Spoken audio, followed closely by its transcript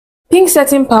Pink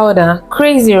setting powder.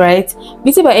 Crazy, right?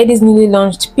 Beauty by Eddie's newly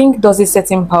launched Pink Dusty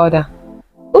setting powder.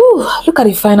 Ooh, look at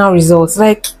the final results.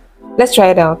 Like, let's try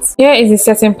it out. Here is the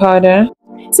setting powder.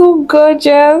 So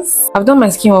gorgeous. I've done my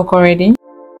skin work already.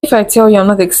 If I tell you I'm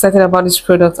not excited about this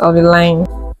product, I'll be lying.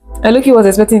 And Loki was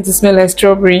expecting it to smell like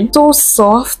strawberry. So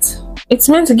soft. It's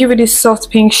meant to give you this soft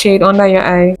pink shade under your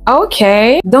eye.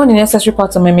 Okay, done the necessary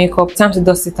parts of my makeup. Time to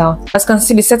dust it out. As you can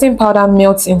see, the setting powder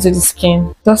melts into the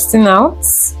skin. Dusting out.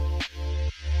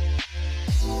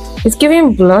 It's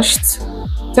giving blushed.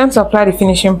 Time to apply the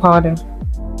finishing powder.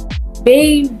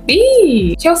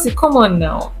 Baby! Chelsea, come on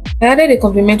now. I added a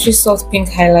complimentary soft pink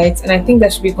highlight and I think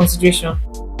that should be a consideration.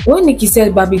 When Nikki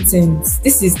said Barbie tints,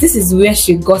 this is where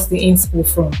she got the inspo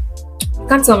from.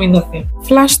 Can't tell me nothing.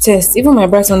 Flash test. Even my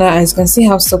bright under eyes can see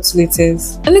how subtle it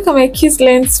is. And look at my kiss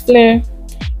lens flare.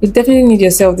 You definitely need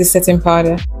yourself this setting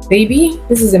powder. Baby,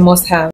 this is a must have.